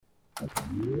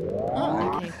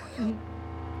Oh, okay.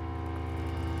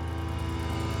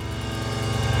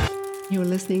 You're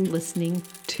listening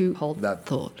to Hold That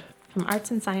Thought from Arts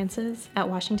and Sciences at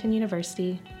Washington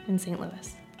University in St.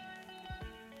 Louis.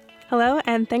 Hello,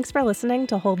 and thanks for listening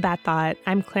to Hold That Thought.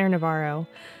 I'm Claire Navarro.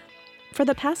 For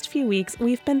the past few weeks,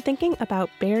 we've been thinking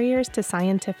about barriers to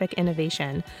scientific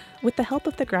innovation with the help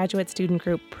of the graduate student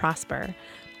group Prosper.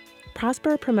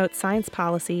 Prosper promotes science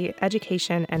policy,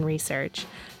 education, and research.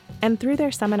 And through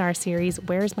their seminar series,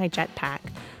 Where's My Jetpack?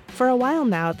 For a while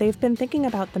now, they've been thinking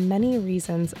about the many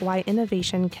reasons why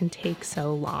innovation can take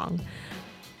so long.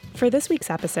 For this week's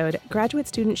episode, graduate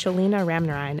student Shalina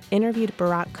Ramnarine interviewed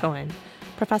Barak Cohen,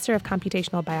 professor of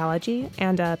computational biology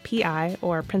and a PI,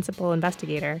 or principal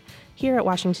investigator, here at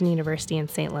Washington University in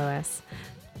St. Louis.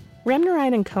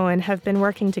 Ramnarine and Cohen have been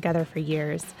working together for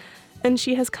years, and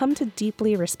she has come to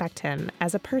deeply respect him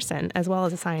as a person as well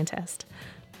as a scientist.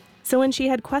 So when she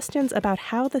had questions about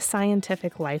how the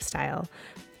scientific lifestyle,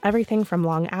 everything from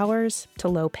long hours to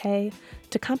low pay,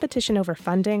 to competition over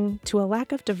funding, to a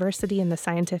lack of diversity in the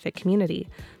scientific community,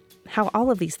 how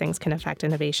all of these things can affect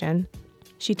innovation,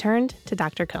 she turned to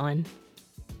Dr. Cohen.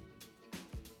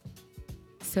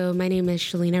 So my name is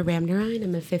Shalina Ramnarine.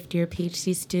 I'm a fifth-year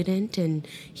PhD student in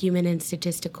human and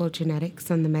statistical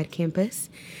genetics on the Med campus.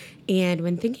 And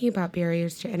when thinking about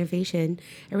barriers to innovation,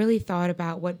 I really thought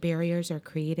about what barriers are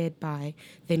created by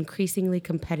the increasingly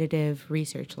competitive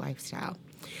research lifestyle.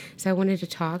 So I wanted to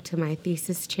talk to my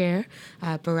thesis chair,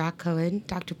 Barak Cohen.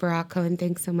 Dr. Barak Cohen,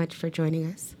 thanks so much for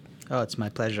joining us. Oh, it's my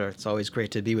pleasure. It's always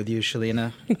great to be with you,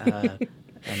 Shalina,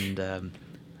 and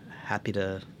happy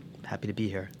to be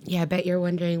here. Yeah, I bet you're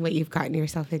wondering what you've gotten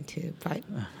yourself into, but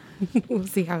we'll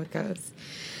see how it goes.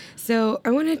 So I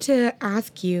wanted to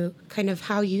ask you kind of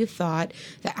how you thought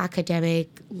the academic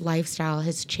lifestyle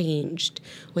has changed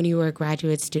when you were a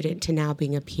graduate student to now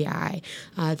being a PI.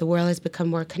 The world has become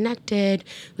more connected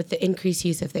with the increased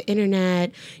use of the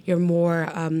internet. You're more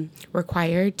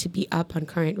required to be up on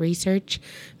current research,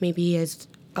 maybe as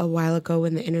a while ago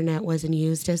when the internet wasn't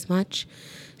used as much.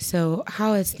 So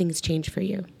how has things changed for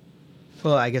you?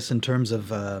 Well, I guess in terms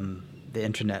of the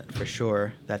internet, for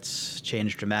sure, that's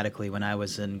changed dramatically. When I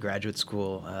was in graduate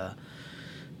school,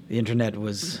 the internet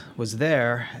was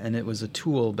there, and it was a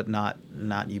tool, but not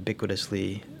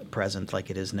ubiquitously present like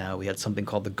it is now. We had something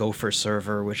called the Gopher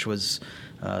server, which was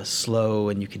slow,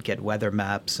 and you could get weather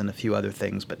maps and a few other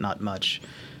things, but not much.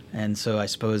 And so I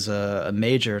suppose a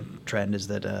major trend is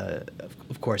that,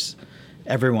 of course,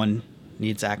 everyone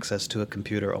needs access to a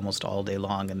computer almost all day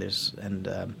long,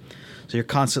 so you're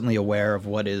constantly aware of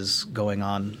what is going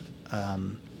on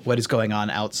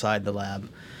outside the lab.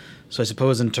 So I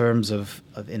suppose in terms of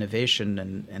innovation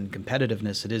and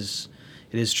competitiveness, it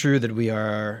is true that we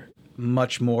are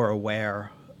much more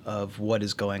aware of what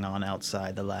is going on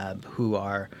outside the lab, who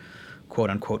our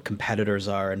quote-unquote competitors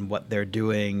are and what they're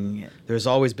doing. There's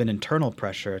always been internal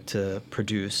pressure to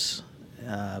produce,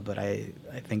 but I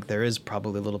think there is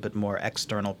probably a little bit more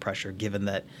external pressure, given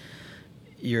that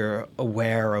you're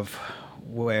aware of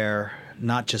where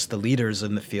not just the leaders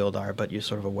in the field are, but you're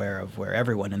sort of aware of where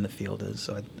everyone in the field is.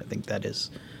 So I think that is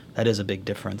a big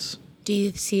difference. Do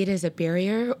you see it as a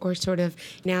barrier, or sort of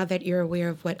now that you're aware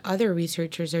of what other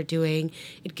researchers are doing,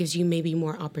 it gives you maybe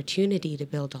more opportunity to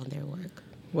build on their work?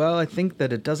 Well, I think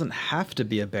that it doesn't have to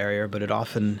be a barrier, but it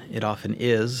often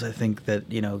is. I think that,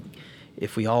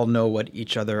 if we all know what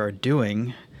each other are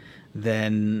doing,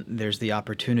 then there's the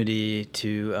opportunity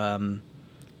to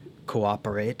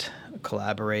cooperate,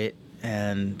 collaborate,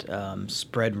 and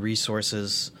spread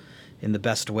resources in the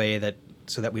best way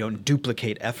so that we don't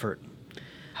duplicate effort.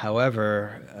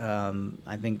 However,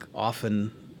 I think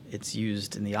often it's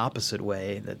used in the opposite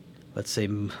way, that, let's say,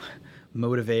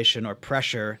 motivation or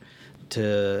pressure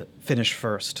to finish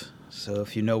first. So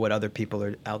if you know what other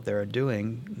people out there are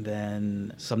doing,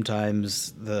 then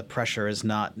sometimes the pressure is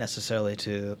not necessarily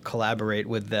to collaborate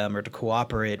with them or to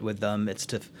cooperate with them. It's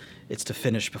to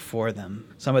finish before them.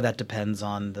 Some of that depends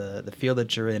on the field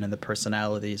that you're in and the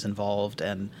personalities involved,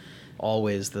 and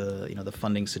always the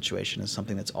funding situation is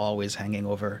something that's always hanging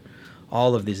over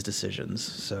all of these decisions.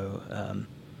 So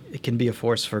it can be a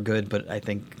force for good, but I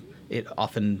think it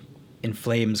often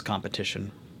inflames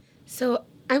competition. So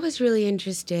I was really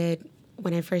interested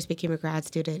when I first became a grad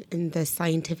student in the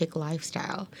scientific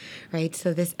lifestyle, right?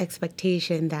 So this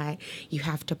expectation that you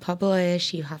have to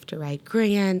publish, you have to write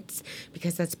grants,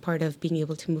 because that's part of being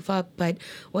able to move up. But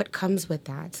what comes with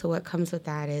that? So what comes with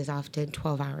that is often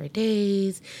 12-hour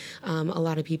days. A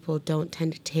lot of people don't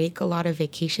tend to take a lot of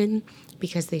vacation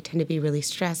because they tend to be really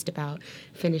stressed about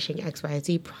finishing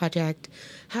XYZ project.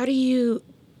 How do you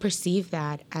perceive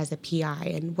that as a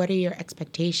PI, and what are your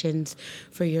expectations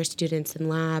for your students in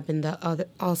lab and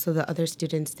also the other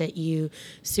students that you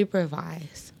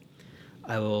supervise?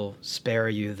 I will spare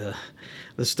you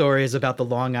the stories about the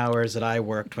long hours that I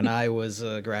worked when I was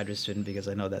a graduate student, because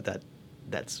I know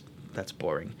that's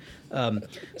boring.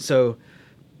 So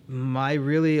my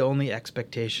really only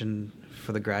expectation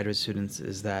for the graduate students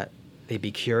is that they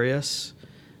be curious,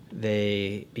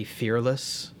 they be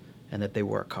fearless, and that they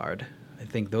work hard. I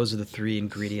think those are the three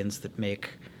ingredients that make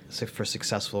for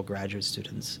successful graduate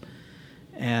students.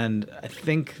 And I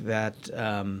think that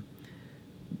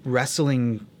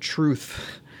wresting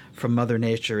truth from Mother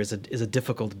Nature is a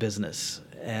difficult business.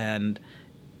 And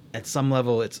at some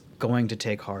level, it's going to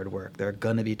take hard work. There are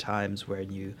going to be times where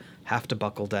you have to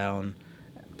buckle down,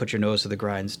 put your nose to the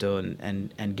grindstone,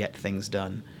 and get things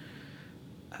done.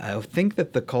 I think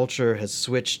that the culture has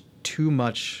switched too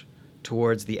much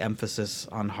towards the emphasis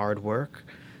on hard work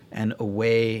and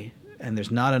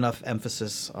there's not enough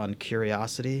emphasis on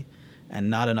curiosity and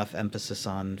not enough emphasis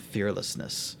on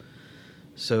fearlessness.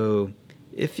 So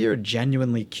if you're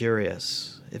genuinely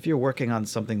curious, if you're working on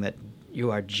something that you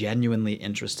are genuinely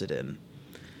interested in,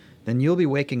 then you'll be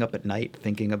waking up at night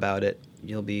thinking about it.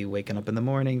 You'll be waking up in the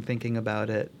morning thinking about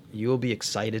it. You'll be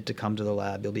excited to come to the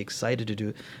lab. You'll be excited to do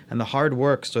it. And the hard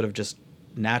work sort of just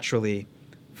naturally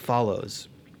follows.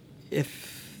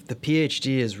 If the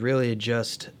PhD is really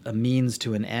just a means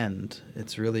to an end,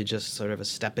 it's really just sort of a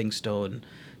stepping stone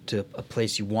to a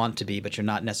place you want to be, but you're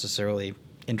not necessarily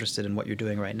interested in what you're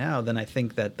doing right now, then I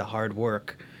think that the hard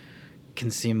work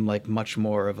can seem like much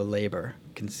more of a labor,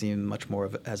 can seem much more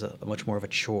of a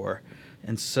chore.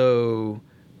 And so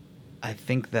I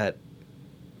think that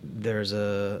there's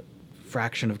a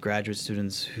fraction of graduate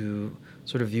students who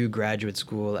sort of view graduate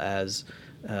school as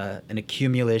an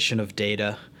accumulation of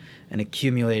data, an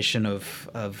accumulation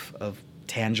of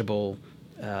tangible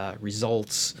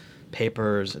results,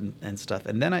 papers, and stuff.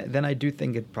 And then I do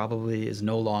think it probably is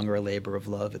no longer a labor of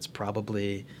love. It's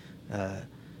probably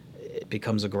it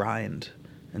becomes a grind.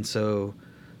 And so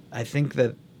I think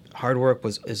that hard work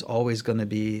is always going to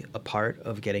be a part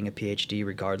of getting a PhD,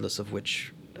 regardless of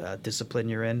which discipline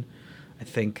you're in. I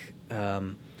think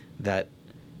that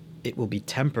it will be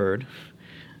tempered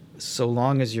so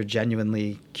long as you're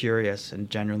genuinely curious and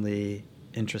genuinely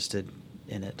interested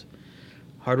in it.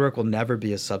 Hard work will never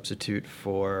be a substitute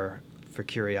for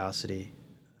curiosity.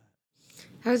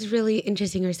 That was really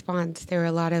interesting response. There are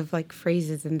a lot of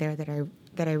phrases in there that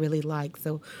I really like.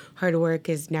 So hard work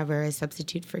is never a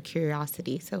substitute for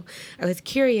curiosity. So I was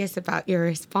curious about your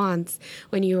response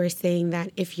when you were saying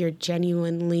that if you're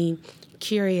genuinely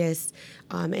curious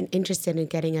and interested in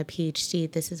getting a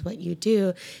PhD, this is what you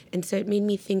do. And so it made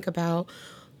me think about,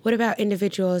 what about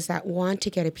individuals that want to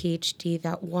get a PhD,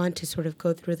 that want to sort of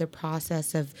go through the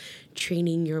process of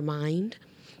training your mind,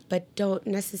 but don't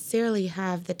necessarily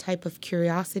have the type of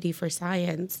curiosity for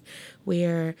science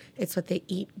where it's what they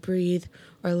eat, breathe,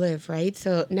 or live, right?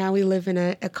 So now we live in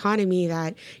an economy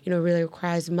that, really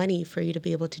requires money for you to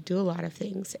be able to do a lot of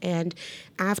things. And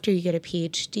after you get a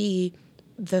PhD,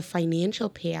 the financial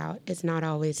payout is not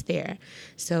always there.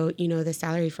 So, the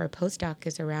salary for a postdoc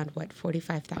is around,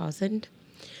 $45,000?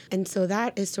 And so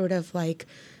that is sort of like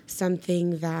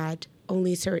something that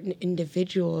only certain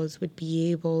individuals would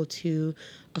be able to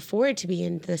afford to be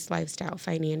in this lifestyle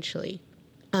financially.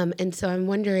 And so I'm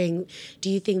wondering, do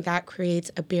you think that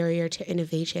creates a barrier to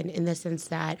innovation in the sense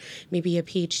that maybe a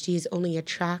PhD is only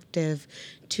attractive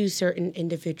to certain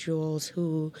individuals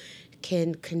who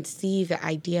can conceive the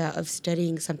idea of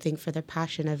studying something for the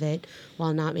passion of it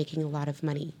while not making a lot of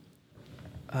money?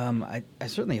 I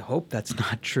certainly hope that's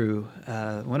not true.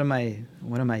 One of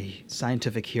my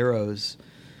scientific heroes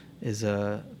is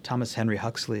Thomas Henry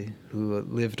Huxley, who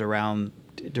lived around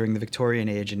during the Victorian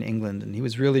age in England, and he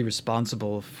was really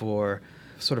responsible for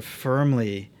sort of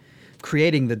firmly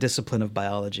creating the discipline of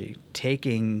biology,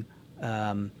 taking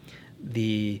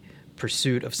the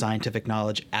pursuit of scientific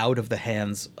knowledge out of the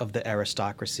hands of the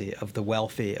aristocracy, of the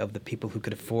wealthy, of the people who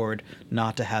could afford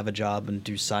not to have a job and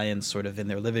do science sort of in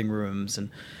their living rooms,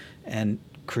 and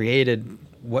created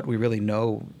what we really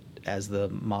know as the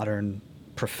modern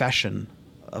profession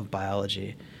of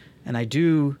biology. And I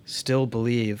do still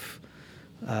believe,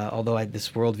 although this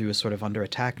worldview is sort of under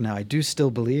attack now, I do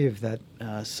still believe that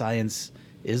science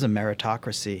is a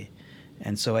meritocracy.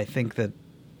 And so I think that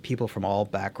people from all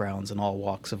backgrounds and all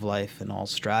walks of life and all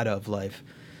strata of life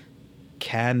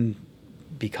can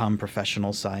become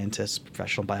professional scientists,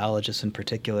 professional biologists in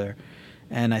particular.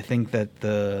 And I think that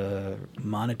the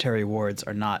monetary rewards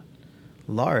are not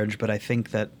large, but I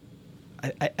think that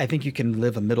I think you can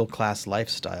live a middle-class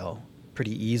lifestyle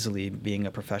pretty easily being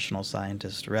a professional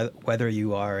scientist, whether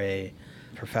you are a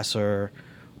professor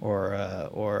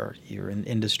or you're in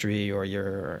industry or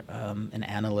you're an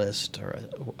analyst or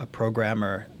a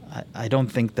programmer. I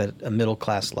don't think that a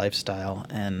middle-class lifestyle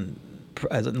and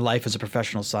life as a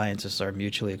professional scientist are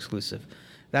mutually exclusive.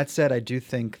 That said, I do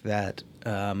think that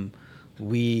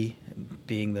we,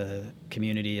 being the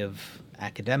community of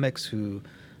academics who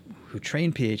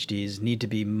train PhDs, need to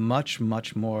be much,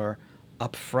 much more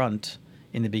upfront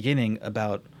in the beginning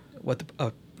about what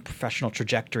a professional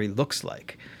trajectory looks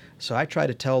like. So I try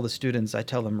to tell the students, I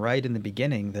tell them right in the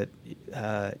beginning that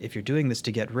if you're doing this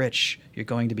to get rich, you're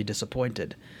going to be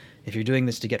disappointed. If you're doing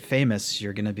this to get famous,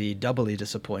 you're going to be doubly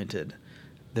disappointed.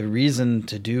 The reason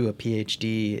to do a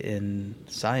PhD in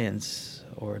science,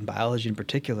 or in biology in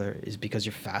particular, is because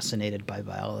you're fascinated by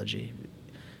biology.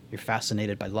 You're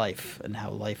fascinated by life and how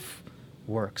life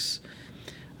works.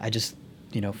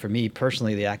 For me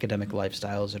personally, the academic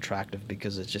lifestyle is attractive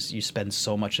because it's just you spend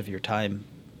so much of your time,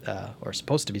 or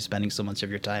supposed to be spending so much of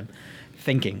your time,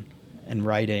 thinking and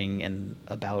writing and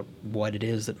about what it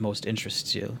is that most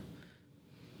interests you.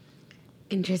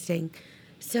 Interesting.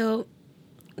 So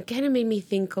it kind of made me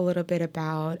think a little bit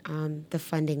about the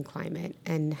funding climate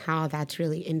and how that's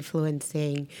really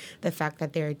influencing the fact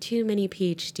that there are too many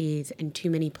PhDs and too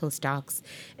many postdocs,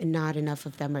 and not enough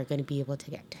of them are going to be able to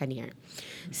get tenure.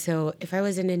 So if I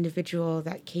was an individual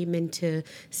that came into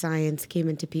science, came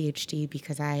into PhD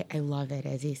because I love it,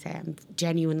 as you say, I'm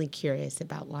genuinely curious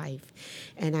about life,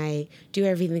 and I do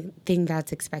everything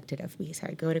that's expected of me. So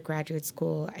I go to graduate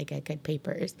school, I get good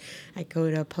papers. I go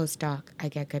to a postdoc, I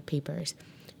get good papers.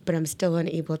 But I'm still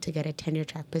unable to get a tenure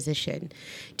track position.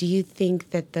 Do you think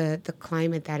that the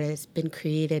climate that has been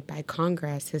created by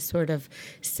Congress has sort of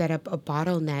set up a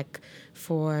bottleneck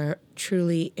for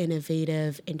truly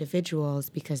innovative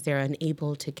individuals because they're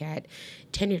unable to get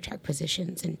tenure track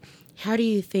positions? And how do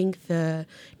you think the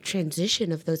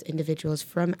transition of those individuals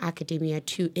from academia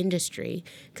to industry,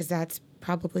 because that's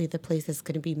probably the place that's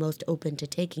going to be most open to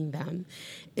taking them,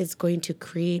 is going to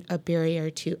create a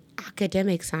barrier to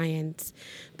academic science,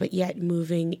 but yet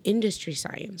moving industry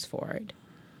science forward?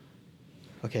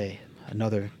 Okay,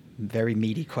 another very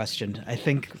meaty question. I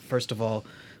think, first of all,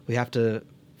 we have to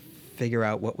figure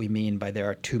out what we mean by there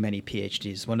are too many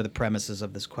PhDs. One of the premises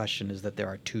of this question is that there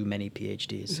are too many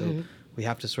PhDs. So we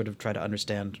have to sort of try to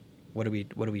understand what are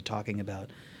we talking about.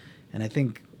 And I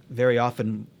think very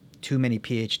often too many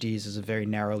PhDs is very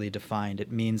narrowly defined.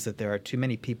 It means that there are too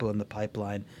many people in the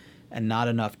pipeline and not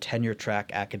enough tenure track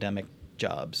academic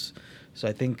jobs. So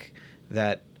I think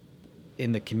that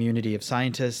in the community of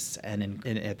scientists and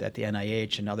at the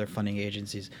NIH and other funding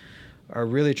agencies are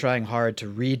really trying hard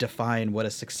to redefine what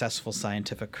a successful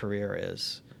scientific career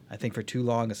is. I think for too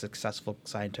long a successful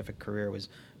scientific career was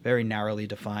very narrowly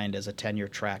defined as a tenure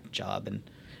track job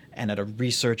and at a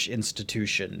research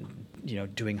institution,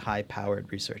 doing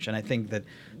high-powered research. And I think that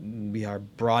we are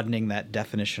broadening that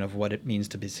definition of what it means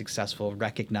to be successful,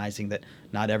 recognizing that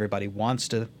not everybody wants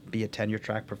to be a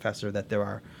tenure-track professor, that there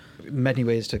are many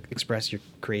ways to express your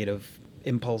creative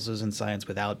impulses in science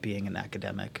without being an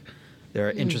academic. There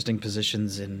are interesting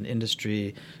positions in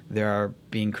industry. There are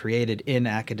being created in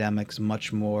academics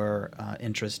much more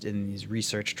interest in these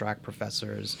research-track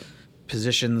professors,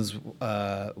 positions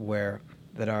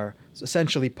that are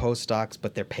essentially postdocs,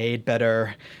 but they're paid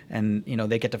better, and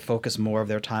they get to focus more of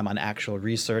their time on actual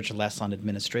research, less on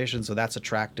administration. So that's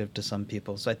attractive to some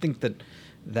people. So I think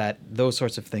that those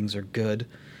sorts of things are good.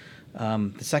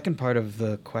 The second part of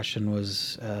the question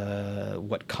was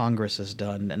what Congress has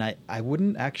done, and I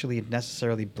wouldn't actually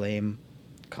necessarily blame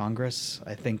Congress.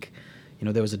 I think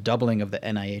there was a doubling of the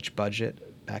NIH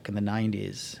budget back in the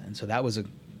 90s, and so that was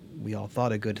we all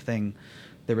thought a good thing.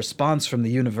 The response from the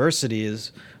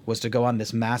universities was to go on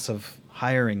this massive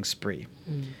hiring spree.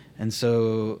 And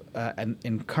so,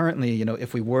 and currently,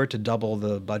 if we were to double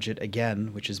the budget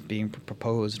again, which is being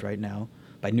proposed right now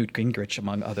by Newt Gingrich,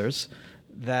 among others,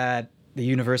 that the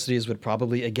universities would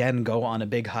probably again go on a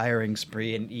big hiring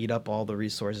spree and eat up all the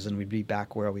resources, and we'd be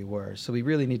back where we were. So we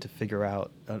really need to figure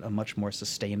out a much more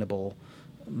sustainable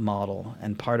model.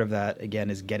 And part of that,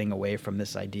 again, is getting away from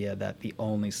this idea that the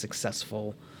only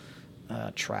successful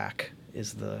track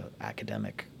is the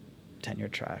academic tenure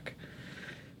track.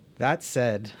 That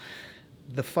said,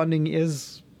 the funding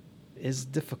is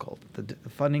difficult. The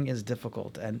funding is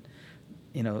difficult, and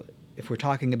if we're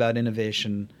talking about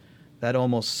innovation, that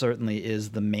almost certainly is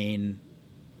the main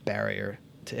barrier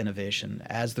to innovation.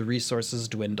 As the resources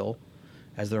dwindle,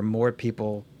 as there are more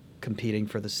people competing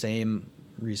for the same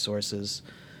resources,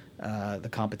 the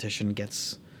competition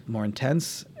gets more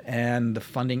intense, and the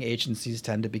funding agencies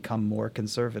tend to become more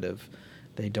conservative.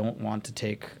 They don't want to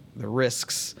take the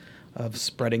risks of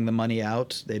spreading the money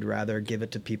out. They'd rather give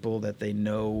it to people that they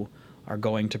know are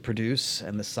going to produce,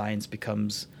 and the science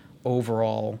becomes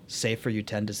overall safer. You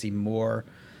tend to see more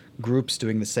groups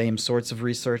doing the same sorts of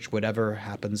research, whatever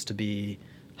happens to be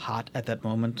hot at that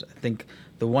moment. I think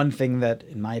the one thing that,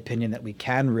 in my opinion, that we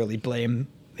can really blame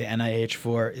the NIH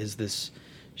for is this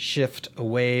shift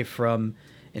away from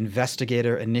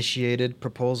investigator-initiated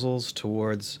proposals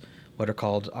towards what are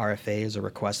called RFAs, or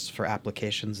requests for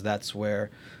applications. That's where,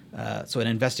 so an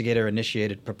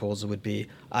investigator-initiated proposal would be,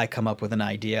 I come up with an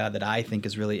idea that I think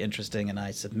is really interesting and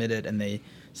I submit it and they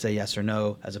say yes or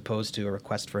no, as opposed to a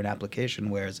request for an application,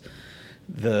 whereas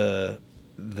the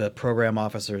program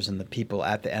officers and the people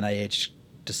at the NIH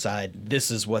decide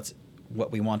this is what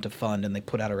we want to fund, and they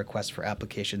put out a request for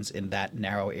applications in that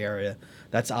narrow area.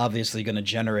 That's obviously going to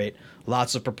generate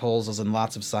lots of proposals and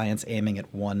lots of science aiming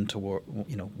at one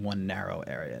narrow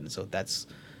area. And so that's,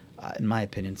 in my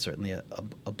opinion, certainly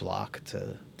a block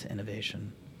to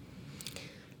innovation.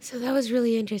 So that was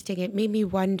really interesting. It made me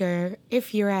wonder,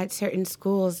 if you're at certain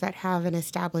schools that have an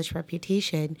established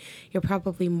reputation, you're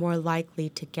probably more likely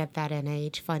to get that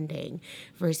NIH funding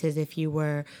versus if you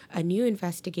were a new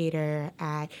investigator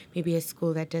at maybe a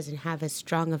school that doesn't have as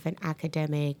strong of an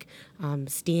academic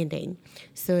standing.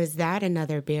 So is that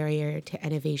another barrier to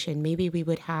innovation? Maybe we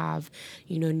would have,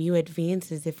 new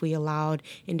advances if we allowed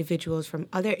individuals from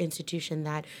other institutions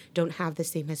that don't have the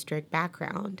same historic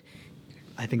background.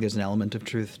 I think there's an element of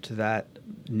truth to that.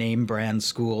 Name brand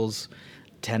schools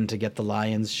tend to get the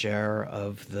lion's share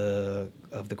of the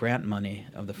grant money,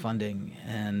 of the funding,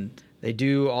 and they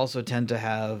do also tend to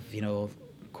have,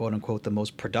 quote unquote, the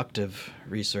most productive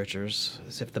researchers.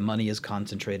 As if the money is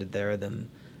concentrated there, then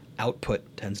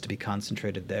output tends to be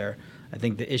concentrated there. I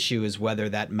think the issue is whether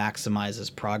that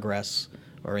maximizes progress,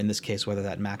 or in this case, whether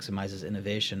that maximizes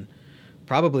innovation.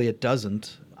 Probably it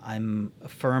doesn't. I'm a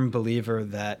firm believer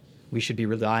that we should be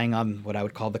relying on what I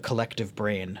would call the collective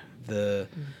brain. The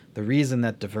reason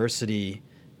that diversity,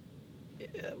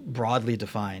 broadly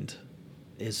defined,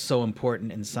 is so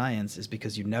important in science is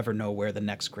because you never know where the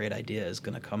next great idea is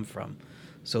going to come from.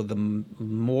 So the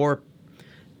more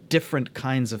different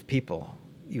kinds of people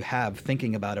you have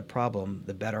thinking about a problem,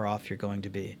 the better off you're going to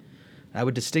be. I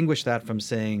would distinguish that from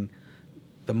saying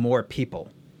the more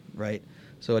people, right?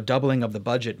 So a doubling of the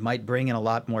budget might bring in a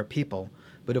lot more people,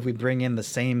 but if we bring in the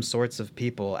same sorts of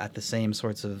people at the same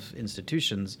sorts of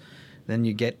institutions, then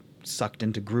you get sucked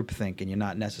into groupthink and you're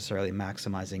not necessarily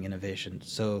maximizing innovation.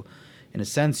 So in a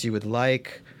sense, you would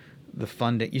like the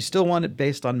funding. You still want it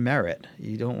based on merit.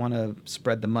 You don't want to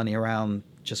spread the money around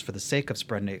just for the sake of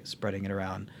spreading it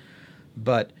around.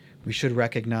 But we should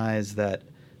recognize that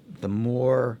the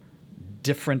more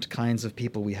different kinds of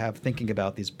people we have thinking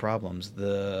about these problems,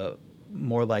 the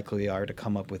more likely we are to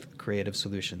come up with creative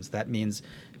solutions. That means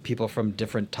people from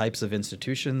different types of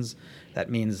institutions. That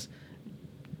means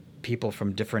people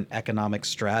from different economic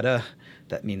strata.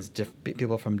 That means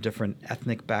people from different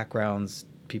ethnic backgrounds,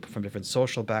 people from different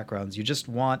social backgrounds. You just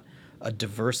want a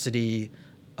diversity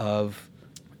of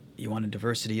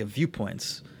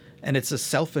viewpoints. And it's a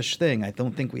selfish thing. I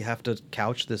don't think we have to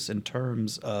couch this in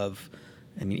terms of,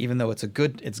 even though it's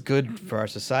good for our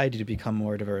society to become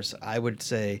more diverse, I would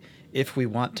say if we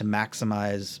want to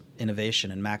maximize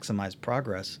innovation and maximize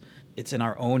progress, it's in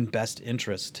our own best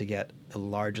interest to get the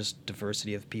largest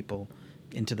diversity of people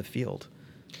into the field.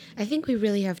 I think we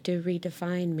really have to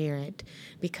redefine merit,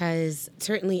 because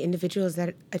certainly individuals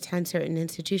that attend certain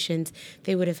institutions,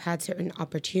 they would have had certain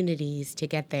opportunities to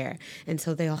get there. And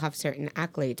so they'll have certain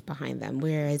accolades behind them.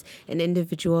 Whereas an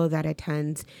individual that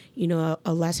attends,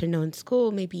 a lesser known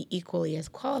school may be equally as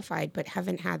qualified, but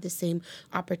haven't had the same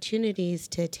opportunities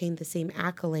to attain the same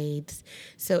accolades.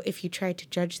 So if you try to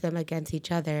judge them against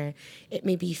each other, it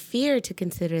may be fair to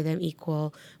consider them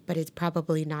equal, but it's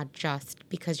probably not just,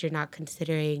 because you're not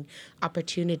considering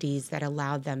opportunities that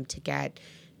allowed them to get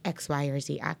X, Y, or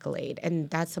Z accolade. And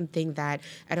that's something that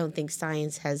I don't think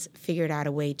science has figured out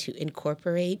a way to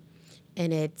incorporate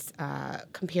in its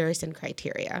comparison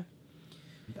criteria.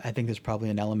 I think there's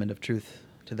probably an element of truth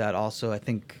to that also. I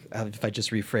think if I just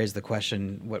rephrase the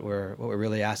question, what we're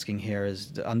really asking here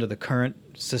is, under the current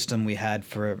system we had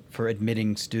for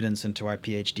admitting students into our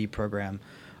PhD program,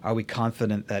 are we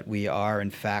confident that we are in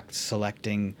fact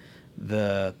selecting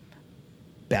the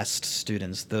best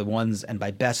students, the ones, and by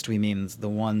best we mean the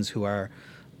ones who are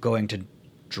going to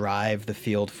drive the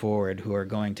field forward, who are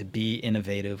going to be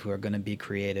innovative, who are going to be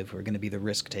creative, who are going to be the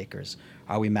risk takers?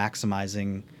 Are we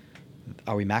maximizing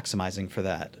for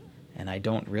that? And I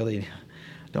don't really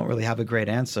don't really have a great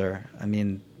answer. I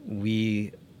mean,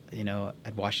 we,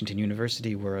 at Washington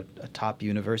University, we're a top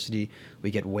university.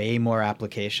 We get way more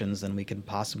applications than we can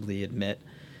possibly admit,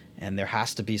 and there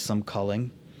has to be some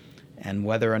culling. And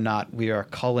whether or not we are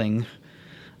culling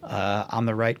on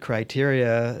the right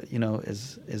criteria,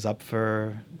 is up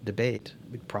for debate.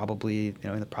 We probably,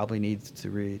 it probably needs to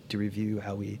review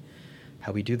how we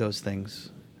do those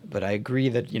things. But I agree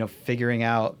that, figuring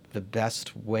out the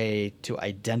best way to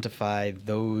identify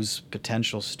those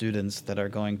potential students that are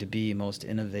going to be most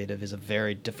innovative is a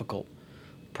very difficult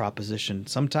proposition.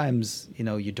 Sometimes,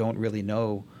 you don't really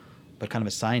know what kind of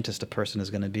a scientist a person is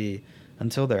going to be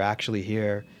until they're actually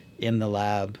here in the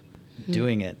lab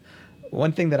doing it.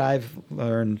 One thing that I've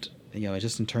learned,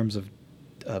 just in terms of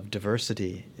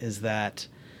diversity, is that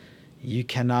you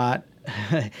cannot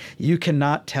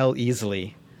tell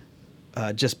easily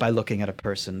just by looking at a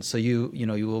person. So you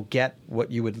will get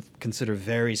what you would consider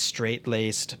very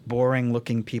straight-laced,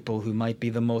 boring-looking people who might be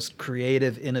the most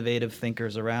creative, innovative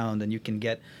thinkers around, and you can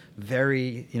get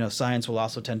very, science will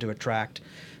also tend to attract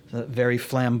very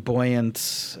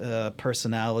flamboyant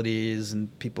personalities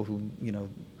and people who,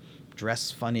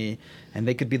 dress funny, and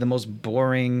they could be the most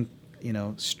boring,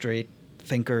 straight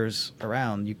thinkers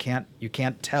around. You can't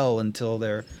tell until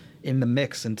they're in the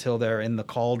mix, until they're in the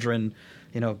cauldron,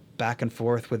 back and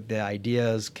forth with the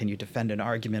ideas. Can you defend an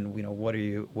argument? Do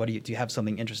you have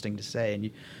something interesting to say?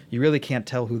 And you really can't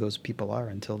tell who those people are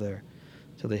until they're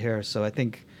here. So I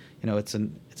think, it's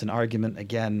an argument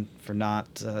again for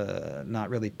not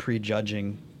really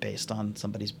prejudging based on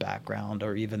somebody's background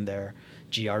or even their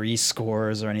GRE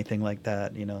scores or anything like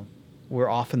that. We're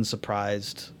often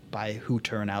surprised by who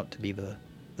turn out to be the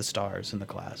stars in the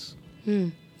class.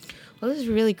 Well, it was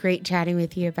really great chatting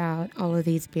with you about all of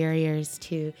these barriers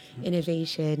to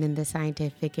innovation in the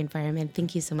scientific environment.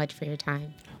 Thank you so much for your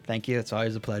time. Thank you. It's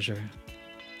always a pleasure.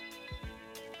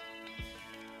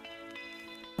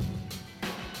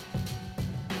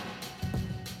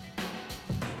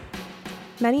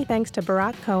 Many thanks to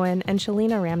Barak Cohen and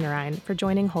Shalina Ramnarine for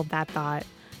joining Hold That Thought.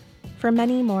 For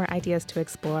many more ideas to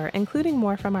explore, including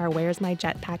more from our Where's My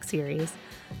Jetpack series,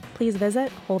 please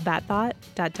visit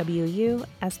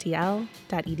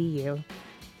holdthatthought.wustl.edu.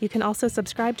 You can also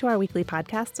subscribe to our weekly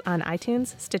podcasts on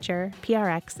iTunes, Stitcher,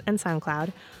 PRX, and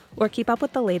SoundCloud, or keep up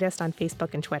with the latest on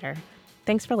Facebook and Twitter.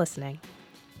 Thanks for listening.